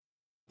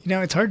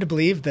It's hard to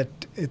believe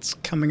that it's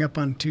coming up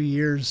on 2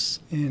 years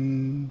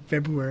in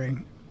February.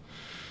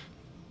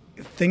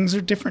 Things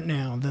are different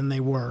now than they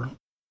were.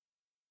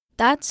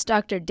 That's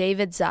Dr.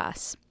 David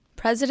Zaas,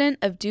 president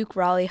of Duke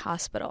Raleigh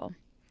Hospital.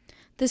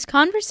 This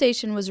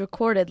conversation was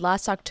recorded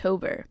last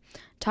October,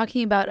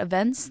 talking about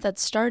events that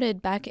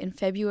started back in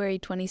February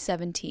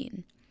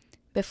 2017.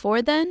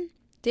 Before then,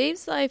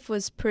 Dave's life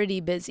was pretty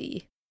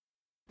busy.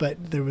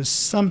 But there was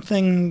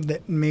something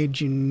that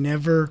made you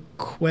never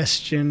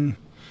question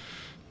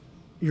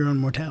your own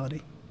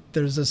mortality.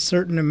 There's a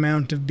certain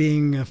amount of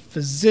being a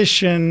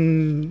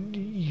physician,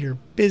 you're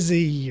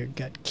busy, you've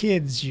got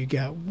kids, you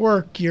got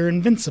work, you're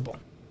invincible.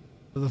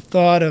 The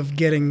thought of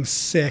getting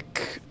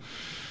sick,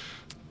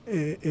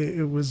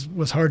 it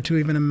was hard to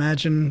even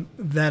imagine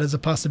that as a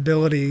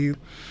possibility.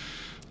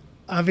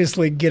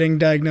 Obviously, getting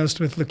diagnosed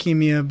with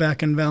leukemia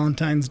back on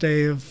Valentine's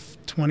Day of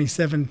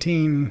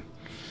 2017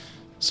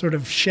 sort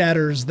of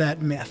shatters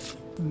that myth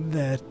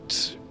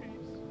that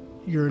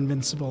you're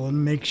invincible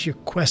and makes you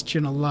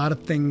question a lot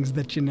of things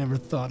that you never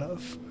thought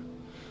of.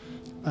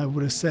 I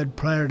would have said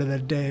prior to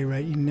that day,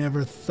 right, you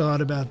never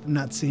thought about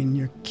not seeing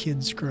your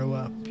kids grow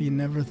up. You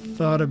never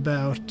thought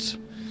about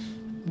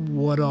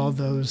what all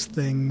those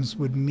things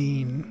would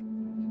mean.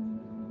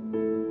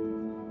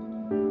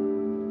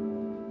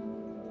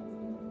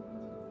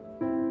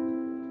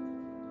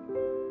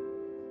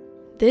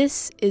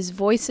 This is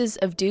Voices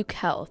of Duke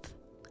Health.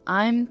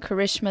 I'm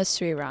Karishma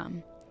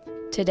Sriram.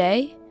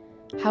 Today,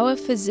 how a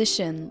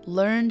physician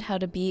learned how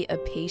to be a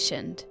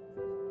patient.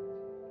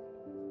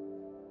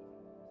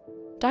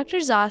 Dr.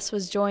 Zaas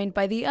was joined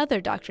by the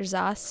other Dr.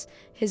 Zaas,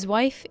 his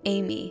wife,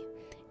 Amy.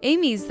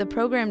 Amy's the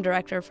program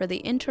director for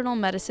the internal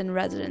medicine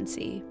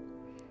residency.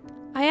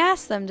 I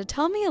asked them to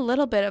tell me a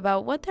little bit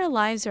about what their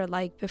lives are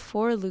like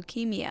before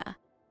leukemia.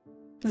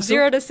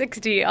 0 to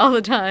 60 all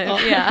the time,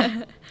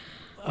 yeah.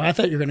 I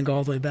thought you were going to go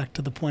all the way back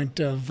to the point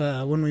of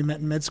when we met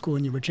in med school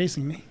and you were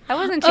chasing me. I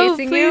wasn't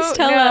chasing you. Please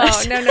tell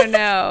us.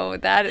 No.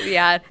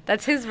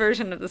 That's his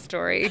version of the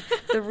story.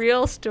 The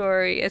real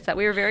story is that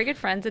we were very good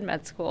friends in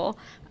med school,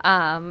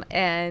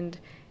 and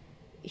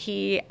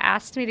he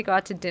asked me to go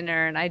out to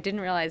dinner, and I didn't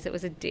realize it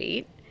was a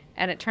date,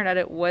 and it turned out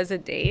it was a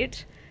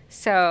date.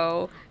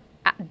 So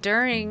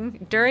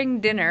during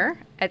dinner,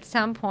 at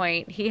some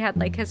point, he had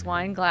like his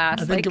wine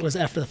glass. I think it was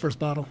after the first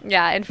bottle.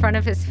 Yeah, in front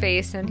of his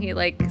face, and he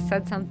like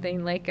said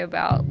something like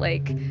about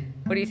like,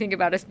 what do you think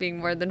about us being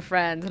more than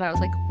friends? And I was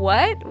like,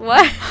 what?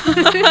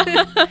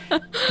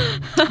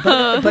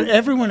 But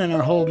everyone in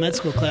our whole med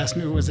school class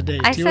knew it was a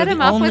date. I set him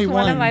up with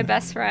one of my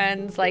best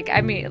friends,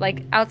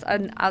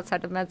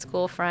 outside of med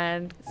school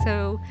friend.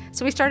 So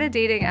we started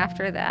dating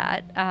after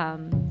that.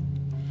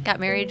 Got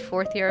married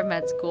 4th year of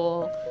med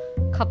school.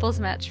 Couples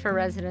match for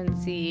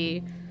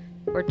residency.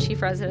 We're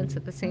chief residents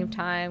at the same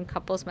time.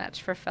 Couples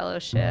match for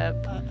fellowship.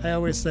 I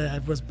always say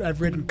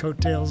I've ridden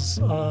coattails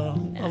a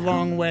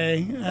long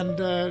way,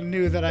 and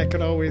knew that I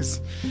could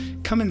always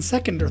come in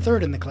second or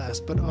third in the class,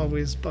 but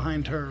always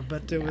behind her.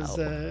 But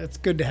it's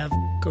good to have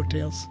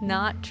coattails.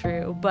 Not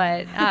true,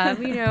 but have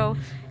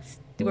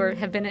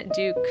been at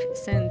Duke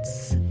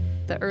since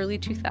the early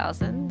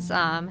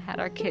 2000s. Had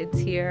our kids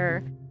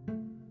here.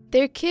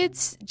 Their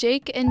kids,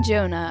 Jake and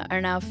Jonah, are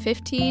now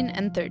 15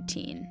 and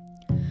 13.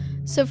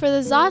 So for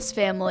the Zaas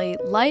family,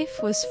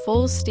 life was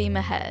full steam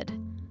ahead.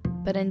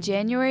 But in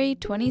January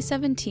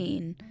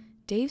 2017,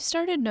 Dave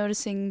started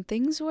noticing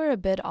things were a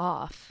bit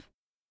off.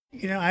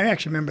 I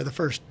actually remember the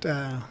first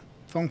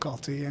phone call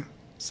to you.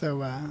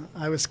 So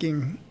I was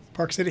skiing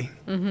Park City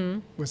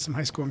with some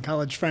high school and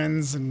college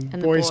friends and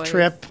boys'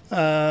 trip.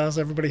 So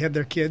everybody had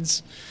their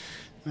kids.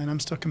 And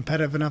I'm still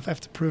competitive enough. I have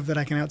to prove that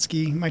I can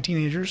outski my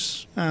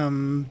teenagers.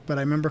 But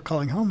I remember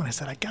calling home and I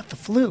said, I got the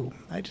flu.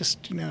 I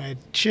just, I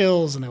had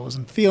chills and I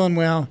wasn't feeling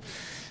well.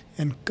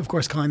 And, of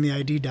course, calling the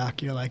ID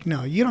doc, you're like,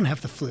 no, you don't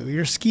have the flu.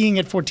 You're skiing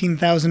at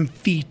 14,000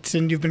 feet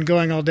and you've been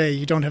going all day.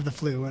 You don't have the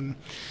flu. And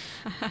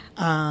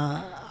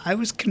I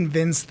was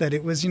convinced that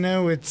it was,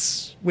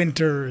 it's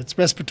winter, it's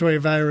respiratory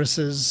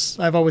viruses.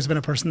 I've always been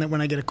a person that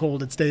when I get a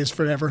cold, it stays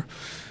forever.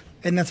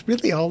 And that's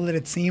really all that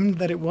it seemed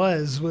that it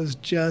was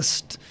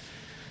just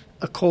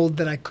a cold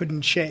that I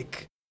couldn't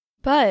shake.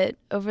 But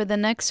over the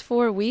next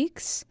 4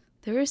 weeks,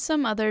 there were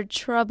some other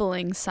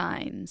troubling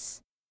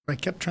signs. I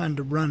kept trying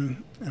to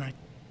run, and I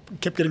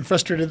kept getting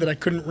frustrated that I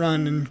couldn't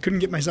run and couldn't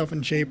get myself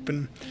in shape,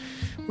 and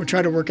would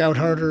try to work out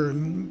harder,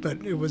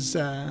 but it was,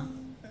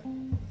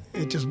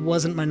 it just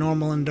wasn't my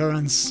normal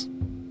endurance.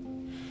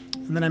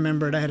 And then I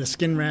remembered I had a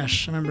skin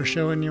rash. I remember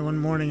showing you one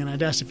morning, and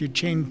I'd asked if you'd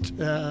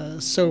changed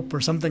soap or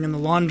something in the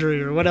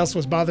laundry or what else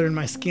was bothering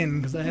my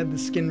skin, because I had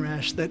this skin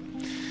rash that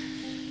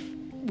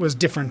was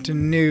different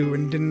and new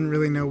and didn't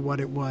really know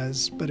what it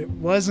was. But it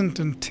wasn't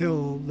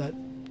until that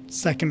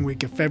second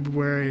week of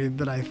February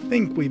that I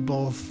think we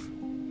both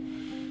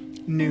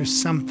knew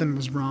something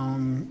was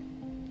wrong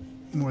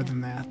more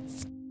than that.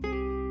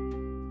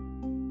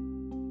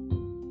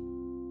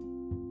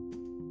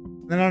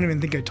 I don't even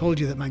think I told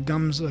you that my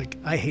gums,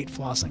 I hate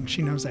flossing.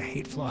 She knows I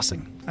hate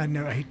flossing. I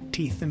hate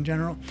teeth in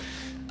general.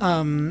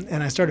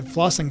 And I started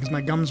flossing because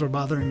my gums were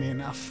bothering me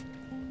enough.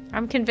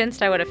 I'm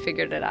convinced I would have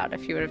figured it out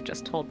if you would have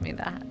just told me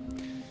that.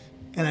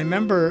 And I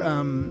remember,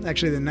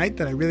 actually, the night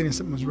that I really knew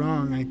something was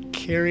wrong, I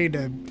carried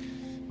I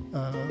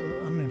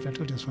don't know if I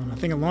told you this one, a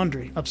thing of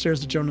laundry upstairs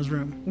to Jonah's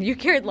room. You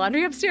carried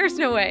laundry upstairs?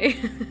 No way.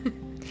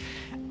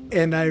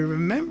 And I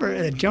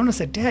remember Jonah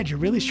said, "Dad, you're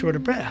really short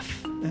of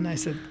breath." And I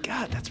said,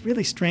 "God, that's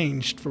really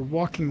strange for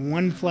walking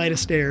one flight of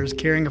stairs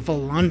carrying a full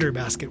laundry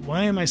basket.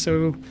 Why am I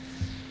so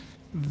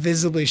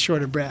visibly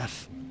short of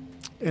breath?"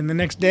 And the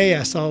next day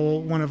I saw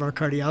one of our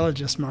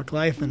cardiologists, Mark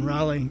Leith, in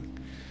Raleigh,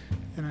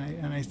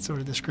 and I sort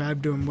of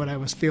described to him what I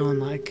was feeling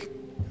like.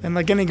 And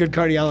like any good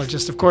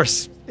cardiologist, of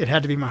course, it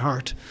had to be my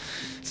heart.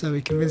 So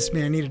he convinced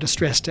me I needed a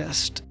stress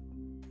test.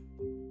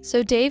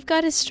 So Dave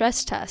got his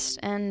stress test,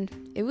 and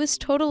it was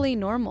totally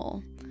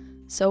normal.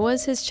 So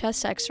was his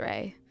chest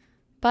x-ray.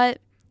 But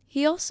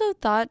he also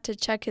thought to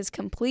check his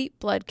complete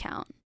blood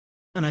count.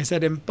 And I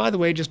said, and by the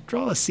way, just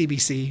draw a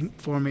CBC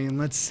for me and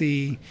let's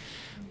see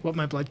what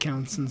my blood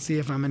counts and see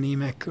if I'm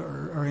anemic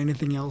or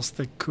anything else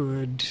that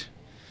could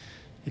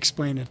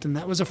explain it. And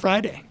that was a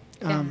Friday.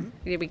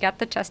 We got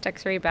the chest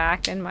x-ray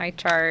back in my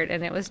chart,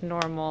 and it was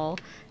normal.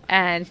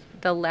 And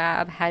the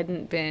lab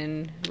hadn't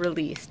been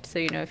released. So,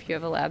 if you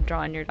have a lab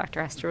drawn, your doctor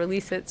has to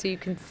release it so you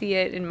can see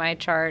it in my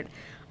chart.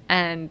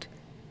 And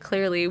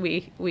clearly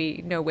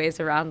we know ways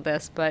around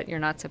this, but you're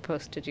not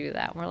supposed to do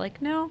that. And we're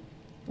like, no,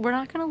 we're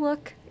not going to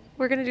look.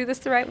 We're going to do this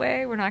the right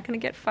way. We're not going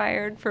to get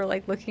fired for,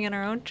 looking at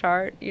our own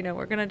chart.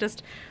 We're going to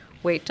just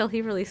wait till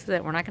he releases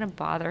it. We're not going to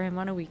bother him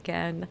on a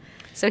weekend.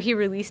 So he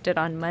released it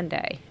on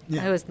Monday.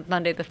 Yeah. It was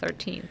Monday the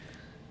 13th.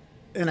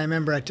 And I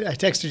remember I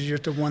texted you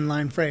just a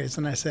one-line phrase,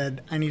 and I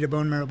said, "I need a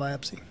bone marrow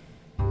biopsy."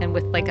 And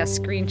with a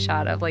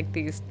screenshot of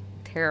these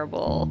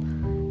terrible,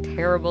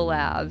 terrible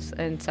labs.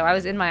 And so I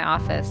was in my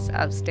office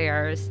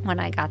upstairs when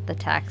I got the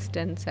text,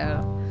 and so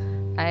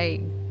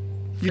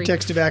You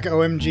texted back,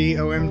 "OMG,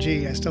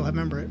 OMG." I still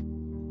remember it.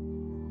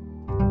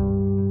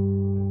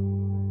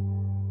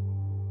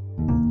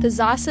 The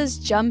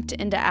Zasas jumped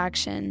into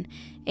action.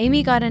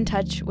 Amy got in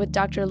touch with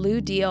Dr.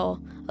 Lou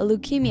Deal, a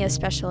leukemia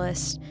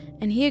specialist,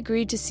 and he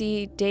agreed to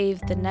see Dave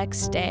the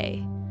next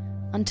day.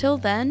 Until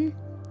then,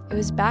 it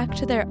was back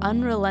to their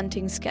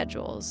unrelenting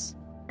schedules.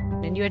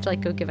 And you had to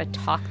go give a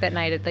talk that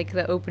night at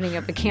the opening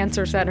of the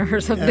cancer center or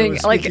something.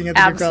 At the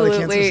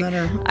Absolutely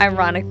Cancer Center.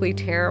 Ironically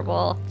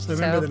terrible. So I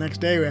remember the next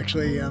day,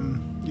 actually,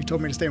 you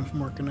told me to stay home from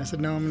work, and I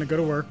said, "No, I'm going to go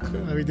to work."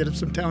 We did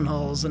some town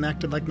halls and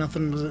acted like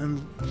nothing was.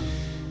 And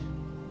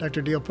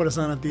Dr. Deal put us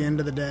on at the end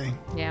of the day.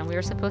 Yeah, we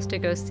were supposed to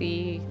go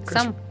see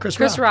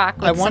Chris Rock.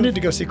 I wanted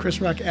to go see Chris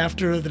Rock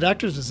after the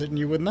doctor's visit, and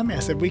you wouldn't let me. I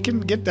said, "We can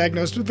get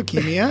diagnosed with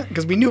leukemia,"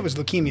 because we knew it was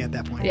leukemia at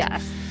that point.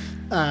 Yes.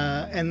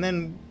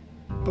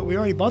 But we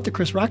already bought the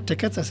Chris Rock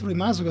tickets. I said, "We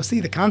might as well go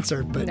see the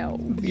concert," but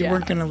you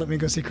weren't going to let me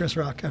go see Chris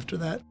Rock after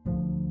that.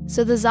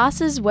 So the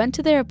Zasas went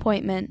to their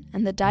appointment,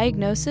 and the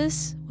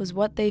diagnosis was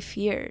what they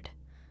feared.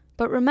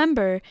 But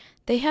remember,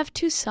 they have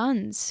 2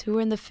 sons who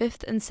were in the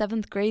 5th and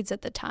 7th grades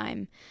at the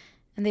time,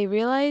 and they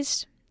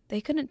realized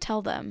they couldn't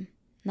tell them.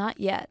 Not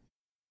yet.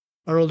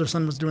 Our older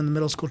son was doing the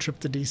middle school trip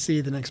to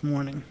D.C. the next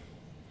morning.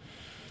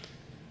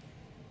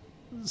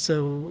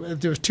 So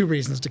there was 2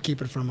 reasons to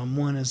keep it from him.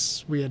 One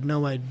is we had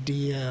no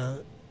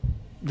idea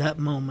that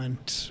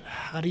moment.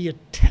 How do you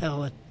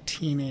tell a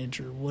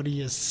teenager? What do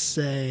you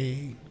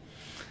say?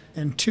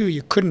 And 2,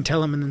 you couldn't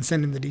tell him and then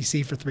send him to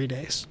D.C. for 3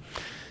 days.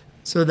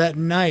 So that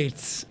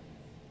night,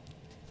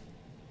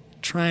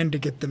 trying to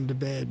get them to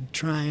bed,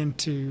 trying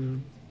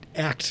to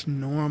act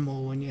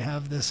normal when you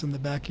have this in the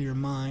back of your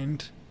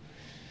mind,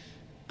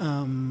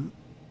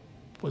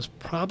 was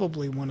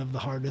probably one of the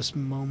hardest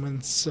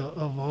moments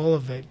of all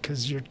of it,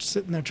 because you're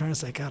sitting there trying to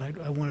say, "God,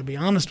 I want to be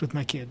honest with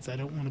my kids. I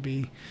don't want to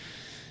be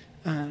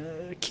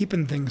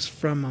keeping things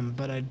from them,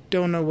 but I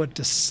don't know what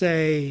to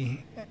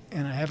say,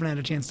 and I haven't had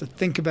a chance to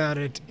think about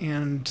it."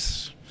 And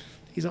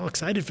he's all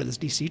excited for this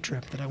D.C.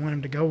 trip that I want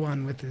him to go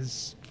on with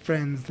his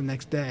friends the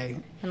next day.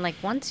 And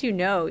once you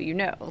know,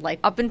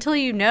 up until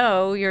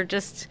you're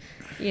just,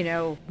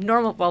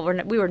 normal. Well,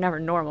 we were never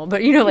normal,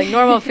 but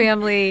normal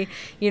family,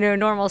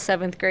 normal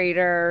 7th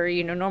grader,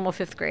 normal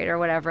 5th grader,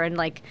 whatever. And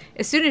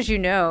as soon as you're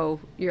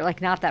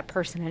not that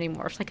person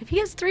anymore. It's if he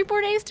has 3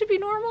 more days to be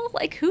normal,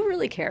 who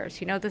really cares?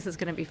 This is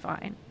going to be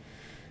fine.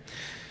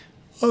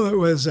 Oh, it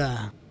was.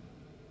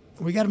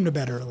 We got him to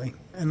bed early,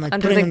 and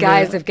under the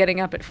guise of getting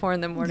up at 4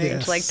 a.m.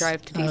 yes. to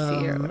drive to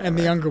DC or whatever. And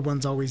the younger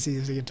one's always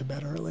easy to get to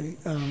bed early.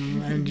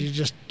 And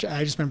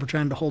I just remember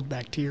trying to hold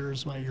back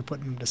tears while you're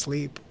putting him to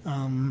sleep,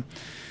 and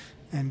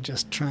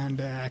just trying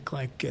to act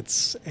like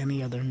it's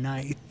any other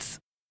night.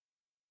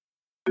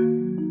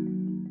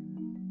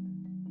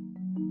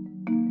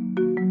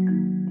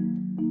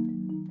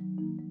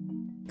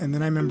 And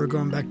then I remember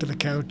going back to the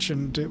couch,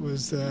 and it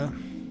was.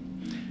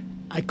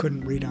 I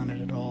couldn't read on it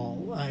at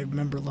all. I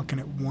remember looking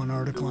at one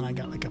article and I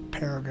got a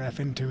paragraph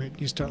into it.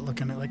 You start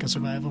looking at a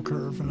survival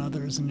curve and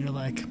others, and you're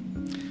like,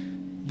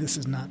 this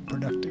is not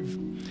productive.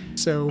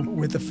 So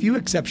with a few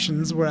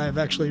exceptions where I've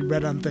actually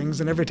read on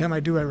things, and every time I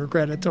do I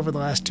regret it over the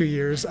last 2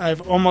 years,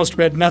 I've almost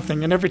read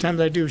nothing. And every time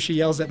that I do, she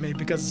yells at me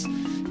because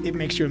it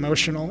makes you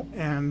emotional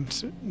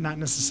and not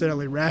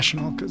necessarily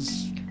rational,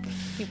 because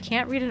you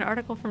can't read an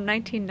article from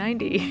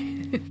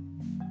 1990.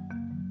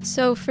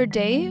 So for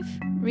Dave,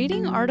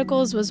 reading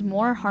articles was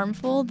more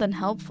harmful than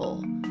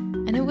helpful.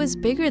 And it was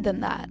bigger than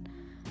that.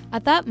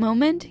 At that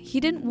moment, he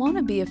didn't want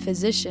to be a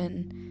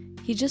physician.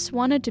 He just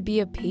wanted to be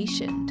a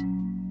patient.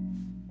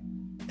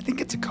 I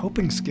think it's a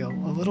coping skill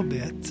a little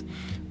bit.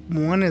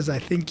 One is I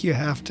think you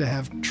have to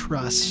have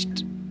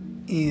trust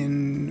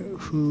in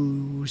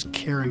who's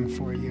caring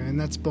for you. And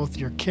that's both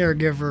your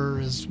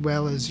caregiver as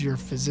well as your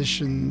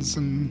physicians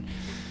and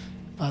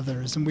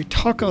others. And we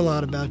talk a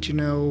lot about,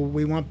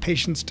 we want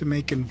patients to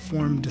make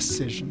informed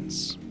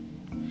decisions.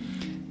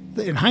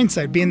 In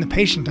hindsight, being the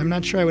patient, I'm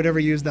not sure I would ever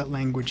use that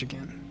language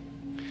again.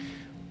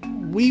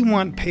 We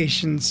want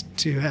patients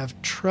to have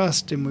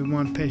trust and we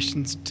want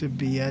patients to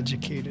be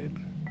educated.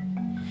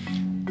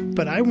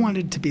 But I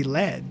wanted to be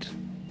led.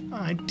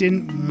 I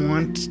didn't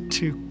want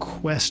to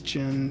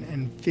question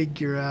and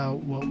figure out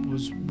what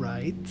was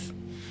right.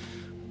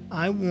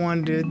 I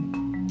wanted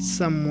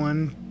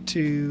someone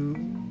to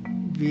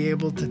be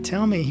able to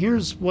tell me,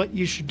 here's what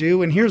you should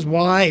do and here's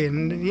why.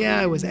 And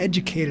yeah, I was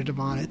educated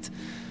about it.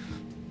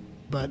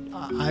 But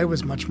I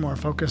was much more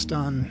focused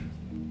on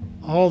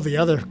all the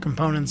other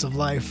components of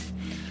life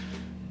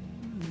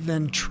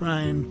than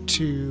trying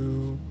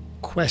to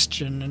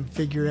question and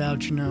figure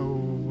out,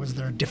 was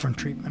there a different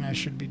treatment I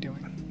should be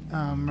doing?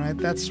 Right?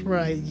 That's where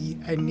I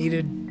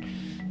needed,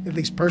 at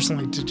least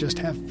personally, to just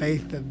have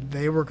faith that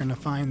they were going to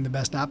find the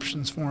best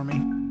options for me.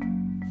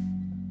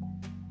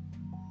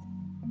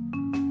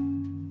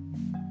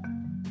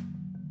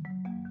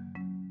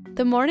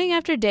 The morning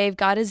after Dave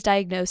got his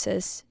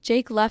diagnosis,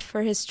 Jake left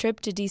for his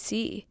trip to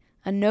D.C.,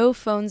 a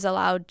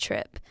no-phones-allowed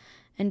trip,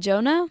 and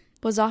Jonah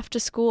was off to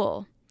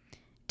school.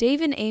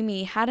 Dave and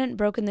Amy hadn't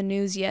broken the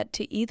news yet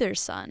to either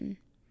son.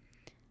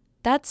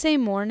 That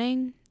same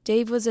morning,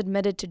 Dave was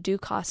admitted to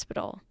Duke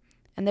Hospital,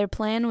 and their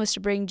plan was to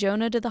bring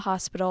Jonah to the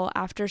hospital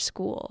after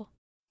school.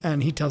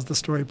 And he tells the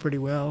story pretty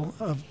well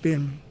of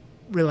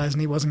realizing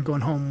he wasn't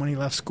going home when he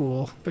left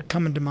school, but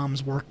coming to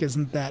Mom's work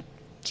isn't that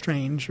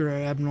strange or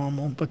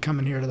abnormal, but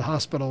coming here to the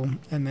hospital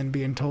and then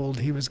being told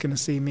he was going to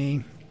see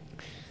me.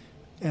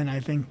 And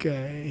I think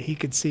he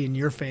could see in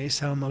your face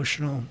how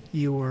emotional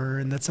you were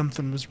and that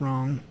something was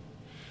wrong.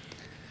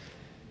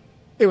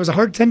 It was a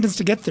hard sentence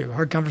to get through, a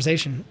hard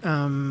conversation.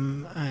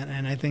 And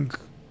I think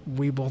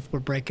we both were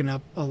breaking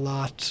up a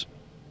lot.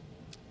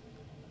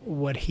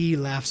 What he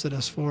laughs at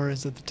us for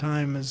is at the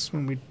time is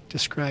when we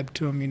described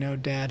to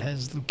him, Dad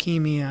has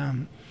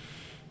leukemia.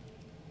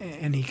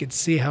 And he could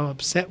see how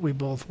upset we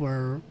both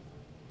were,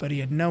 but he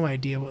had no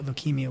idea what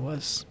leukemia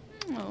was.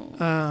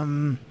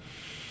 Oh.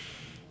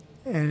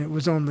 And it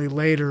was only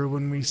later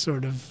when we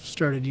sort of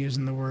started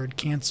using the word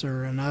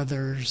cancer and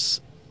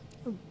others.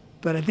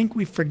 But I think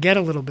we forget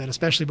a little bit,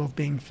 especially both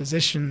being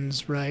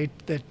physicians, right,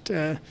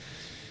 that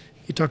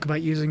you talk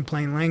about using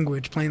plain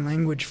language. Plain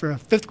language for a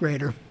fifth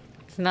grader.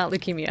 It's not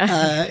leukemia.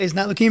 It's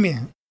not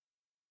leukemia.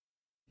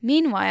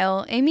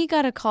 Meanwhile, Amy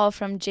got a call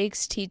from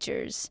Jake's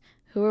teachers,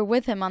 who were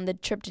with him on the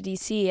trip to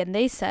D.C., and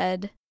they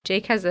said,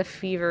 Jake has a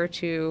fever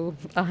to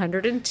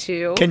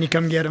 102. Can you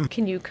come get him?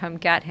 Can you come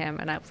get him?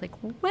 And I was like,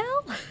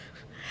 well,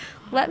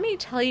 let me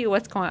tell you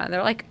what's going on.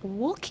 They're like,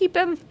 we'll keep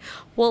him.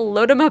 We'll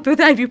load him up with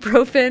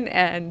ibuprofen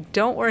and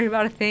don't worry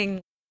about a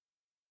thing.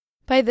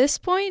 By this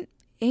point,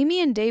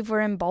 Amy and Dave were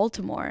in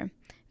Baltimore.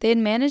 They had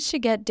managed to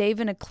get Dave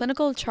in a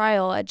clinical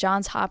trial at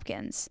Johns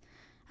Hopkins.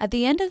 At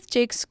the end of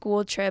Jake's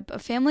school trip, a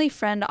family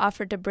friend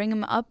offered to bring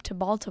him up to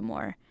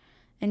Baltimore.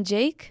 And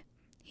Jake?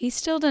 He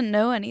still didn't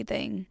know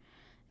anything.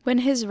 When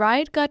his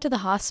ride got to the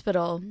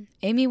hospital,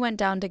 Amy went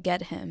down to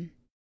get him.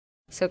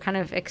 So kind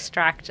of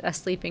extract a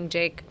sleeping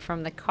Jake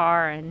from the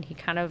car, and he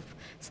kind of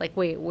is like,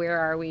 wait, where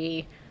are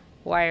we?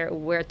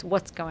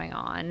 What's going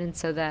on? And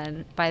so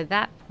then by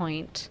that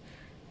point,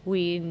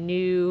 we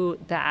knew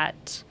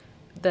that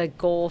the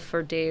goal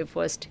for Dave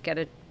was to get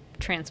a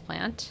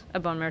transplant, a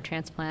bone marrow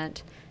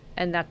transplant,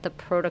 and that the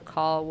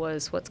protocol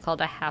was what's called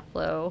a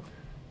haplo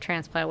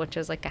transplant, which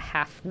is like a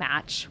half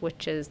match,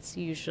 which is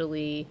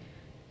usually,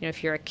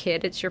 if you're a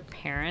kid, it's your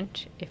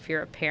parent. If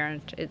you're a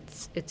parent,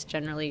 it's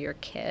generally your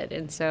kid.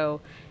 And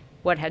so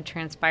what had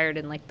transpired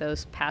in like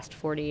those past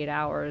 48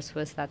 hours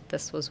was that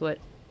this was what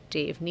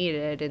Dave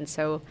needed. And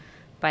so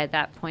by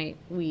that point,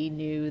 we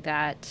knew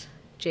that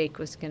Jake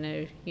was going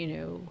to,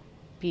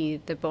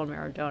 be the bone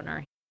marrow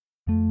donor.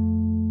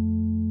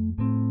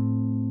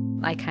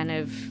 I kind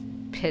of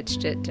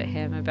pitched it to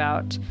him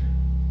about,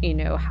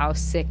 how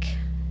sick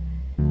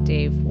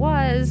Dave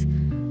was,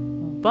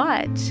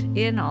 but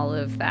in all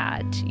of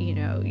that,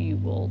 you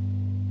will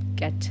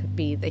get to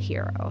be the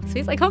hero. So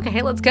he's like, okay,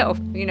 hey, let's go.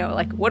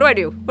 What do I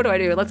do? What do I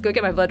do? Let's go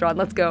get my blood drawn.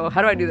 Let's go.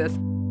 How do I do this?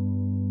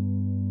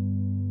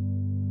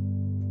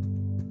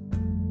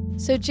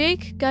 So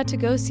Jake got to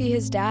go see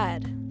his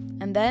dad,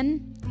 and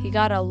then he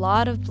got a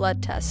lot of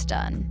blood tests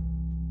done.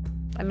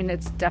 I mean,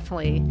 it's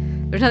definitely,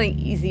 there's nothing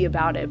easy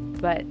about it,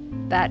 but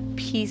that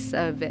piece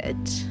of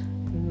it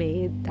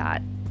made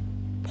that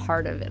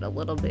part of it a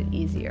little bit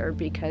easier,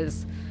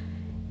 because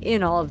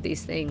in all of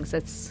these things,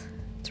 it's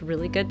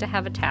really good to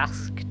have a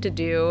task to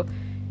do.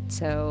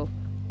 So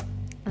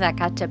that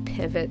got to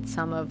pivot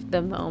some of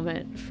the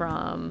moment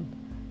from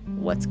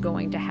what's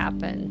going to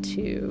happen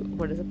to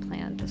what is a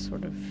plan to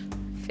sort of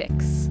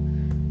fix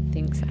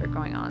things that are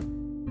going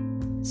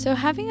on. So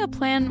having a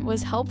plan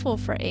was helpful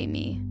for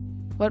Amy.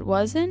 What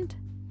wasn't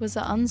was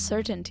the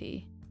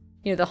uncertainty.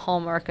 You know, the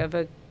hallmark of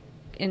an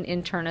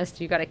internist,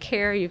 you got to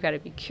care, you've got to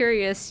be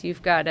curious,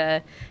 you've got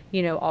to,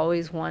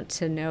 always want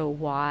to know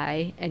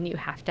why, and you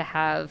have to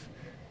have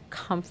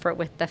comfort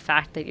with the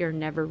fact that you're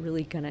never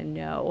really going to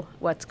know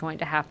what's going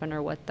to happen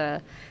or what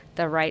the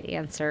right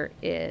answer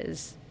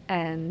is.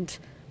 And,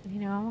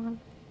 I'm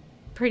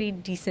pretty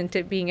decent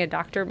at being a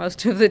doctor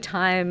most of the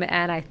time,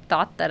 and I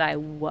thought that I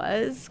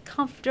was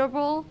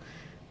comfortable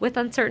with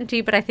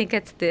uncertainty, but I think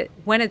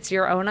when it's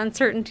your own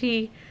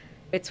uncertainty,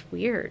 it's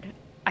weird.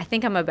 I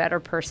think I'm a better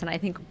person. I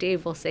think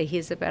Dave will say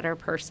he's a better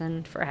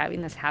person for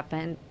having this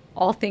happen.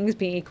 All things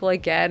being equal,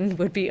 again,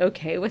 would be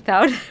okay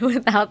without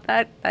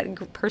that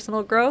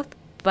personal growth.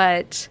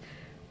 But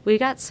we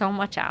got so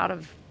much out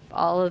of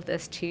all of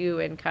this too,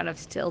 and kind of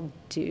still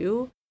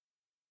do.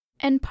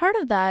 And part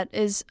of that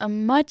is a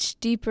much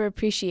deeper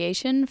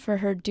appreciation for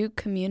her Duke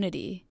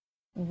community.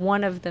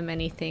 One of the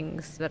many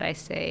things that I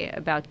say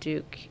about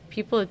Duke,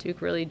 people at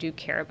Duke really do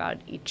care about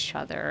each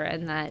other,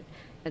 and that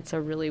it's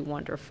a really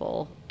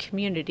wonderful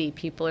community.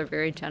 People are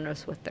very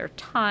generous with their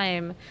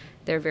time.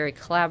 They're very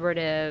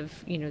collaborative.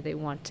 They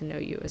want to know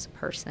you as a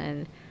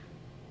person.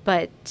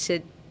 But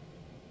to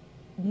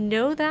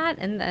know that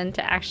and then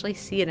to actually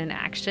see it in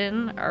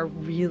action are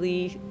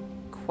really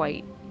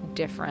quite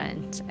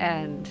different.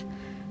 And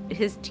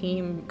his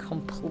team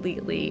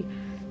completely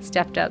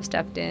stepped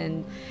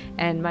in,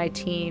 and my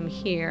team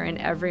here and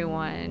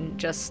everyone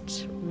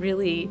just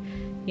really,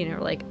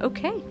 like,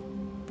 okay,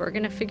 we're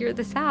going to figure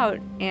this out.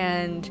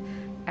 And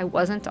I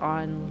wasn't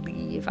on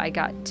leave. I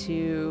got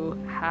to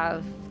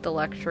have the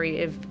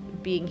luxury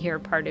of being here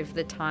part of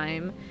the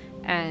time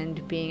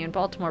and being in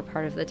Baltimore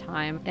part of the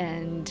time.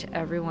 And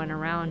everyone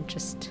around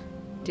just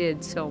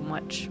did so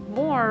much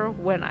more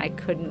when I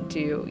couldn't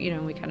do,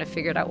 we kind of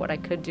figured out what I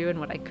could do and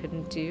what I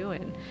couldn't do.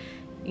 And,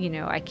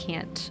 I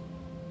can't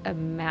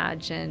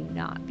imagine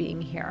not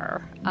being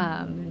here.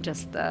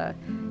 Just the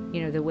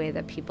way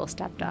that people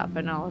stepped up,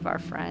 and all of our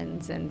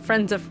friends and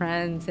friends of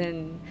friends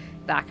and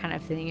that kind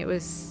of thing.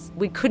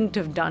 We couldn't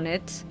have done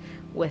it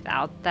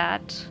without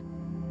that.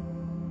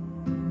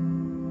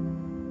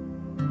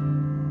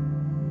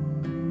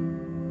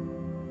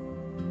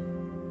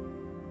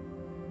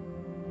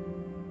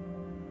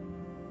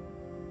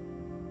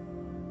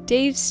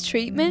 Dave's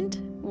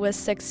treatment was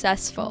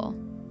successful.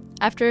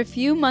 After a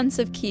few months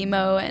of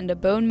chemo and a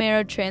bone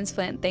marrow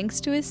transplant thanks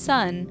to his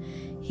son,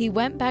 he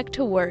went back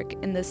to work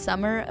in the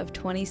summer of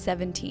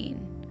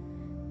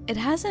 2017. It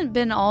hasn't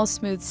been all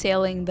smooth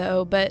sailing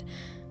though, but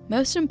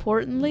most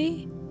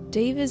importantly,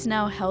 Dave is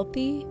now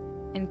healthy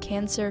and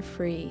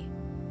cancer-free.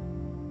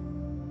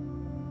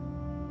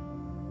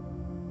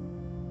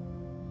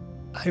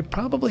 I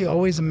probably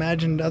always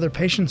imagined other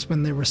patients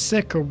when they were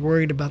sick or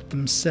worried about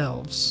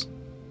themselves.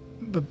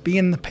 But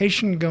being the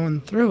patient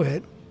going through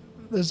it,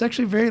 there's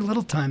actually very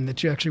little time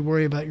that you actually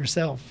worry about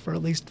yourself, or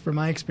at least for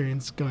my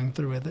experience going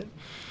through with it.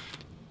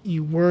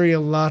 You worry a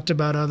lot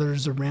about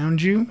others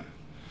around you.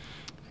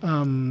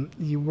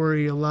 You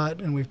worry a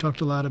lot, and we've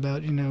talked a lot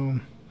about,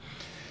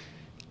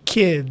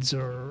 kids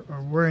or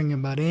worrying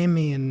about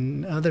Amy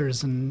and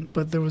others.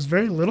 But there was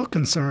very little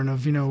concern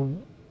of,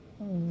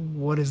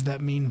 what does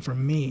that mean for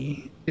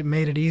me? It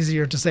made it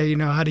easier to say,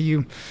 how do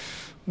you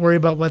worry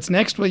about what's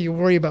next? Well, you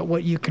worry about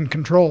what you can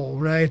control,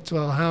 right?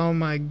 Well, how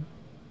am I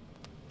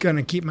going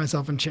to keep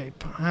myself in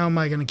shape? How am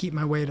I going to keep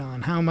my weight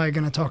on? How am I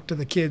going to talk to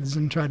the kids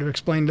and try to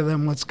explain to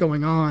them what's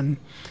going on?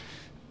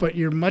 But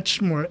you're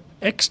much more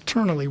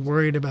externally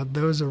worried about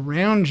those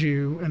around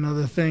you and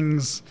other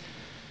things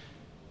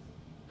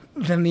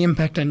than the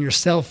impact on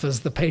yourself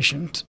as the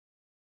patient.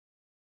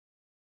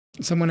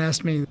 Someone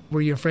asked me,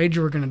 were you afraid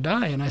you were going to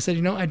die? And I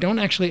said, I don't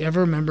actually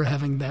ever remember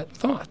having that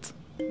thought.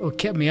 What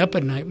kept me up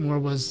at night more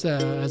was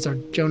as our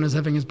Jonah's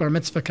having his bar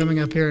mitzvah coming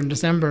up here in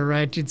December,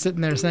 right? You'd sitting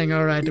there saying,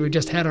 all right, we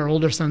just had our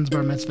older son's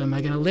bar mitzvah. Am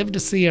I going to live to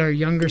see our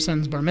younger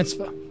son's bar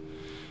mitzvah?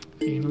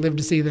 Are you going to live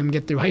to see them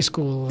get through high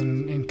school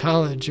and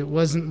college? It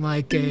wasn't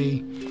like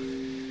a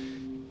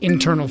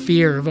internal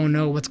fear of, oh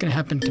no, what's going to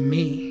happen to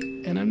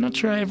me? And I'm not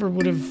sure I ever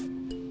would have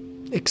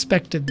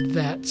expected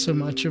that so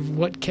much. Of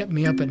what kept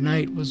me up at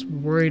night was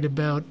worried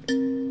about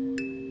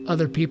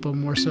other people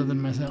more so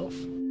than myself.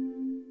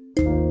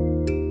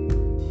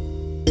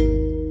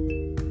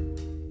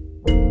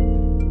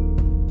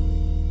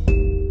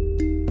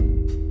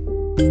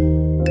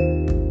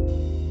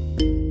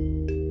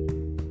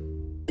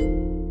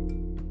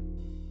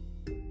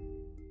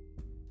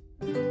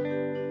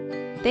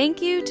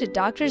 Thank you to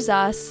Dr.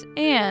 Zaas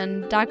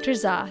and Dr.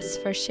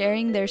 Zaas for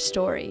sharing their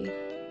story.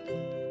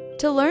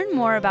 To learn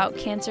more about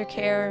cancer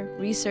care,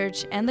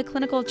 research, and the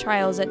clinical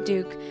trials at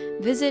Duke,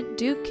 visit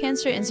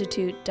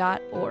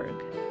dukecancerinstitute.org.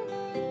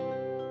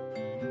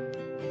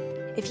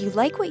 If you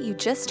like what you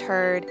just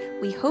heard,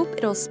 we hope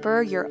it'll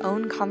spur your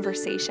own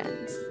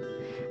conversations.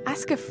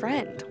 Ask a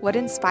friend what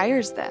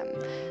inspires them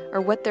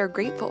or what they're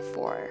grateful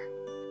for.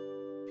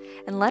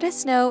 And let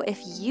us know if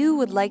you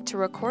would like to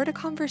record a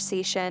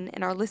conversation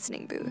in our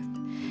listening booth.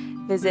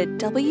 Visit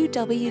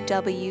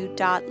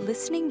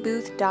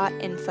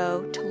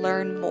www.listeningbooth.info to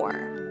learn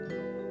more.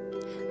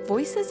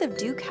 Voices of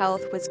Duke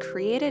Health was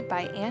created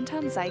by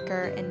Anton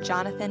Zeiker and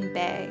Jonathan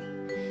Bay.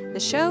 The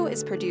show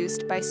is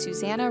produced by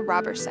Susanna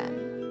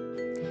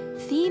Robertson.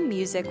 Theme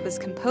music was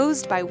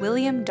composed by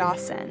William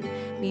Dawson,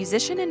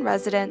 musician in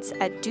residence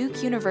at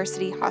Duke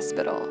University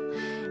Hospital,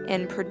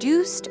 and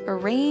produced,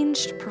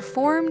 arranged,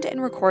 performed,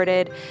 and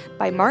recorded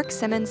by Mark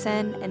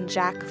Simonson and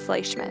Jack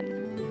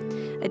Fleischman.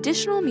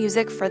 Additional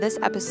music for this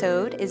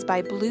episode is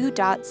by Blue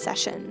Dot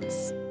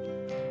Sessions.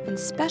 And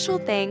special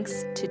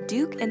thanks to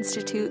Duke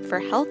Institute for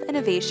Health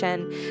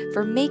Innovation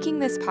for making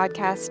this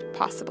podcast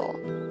possible.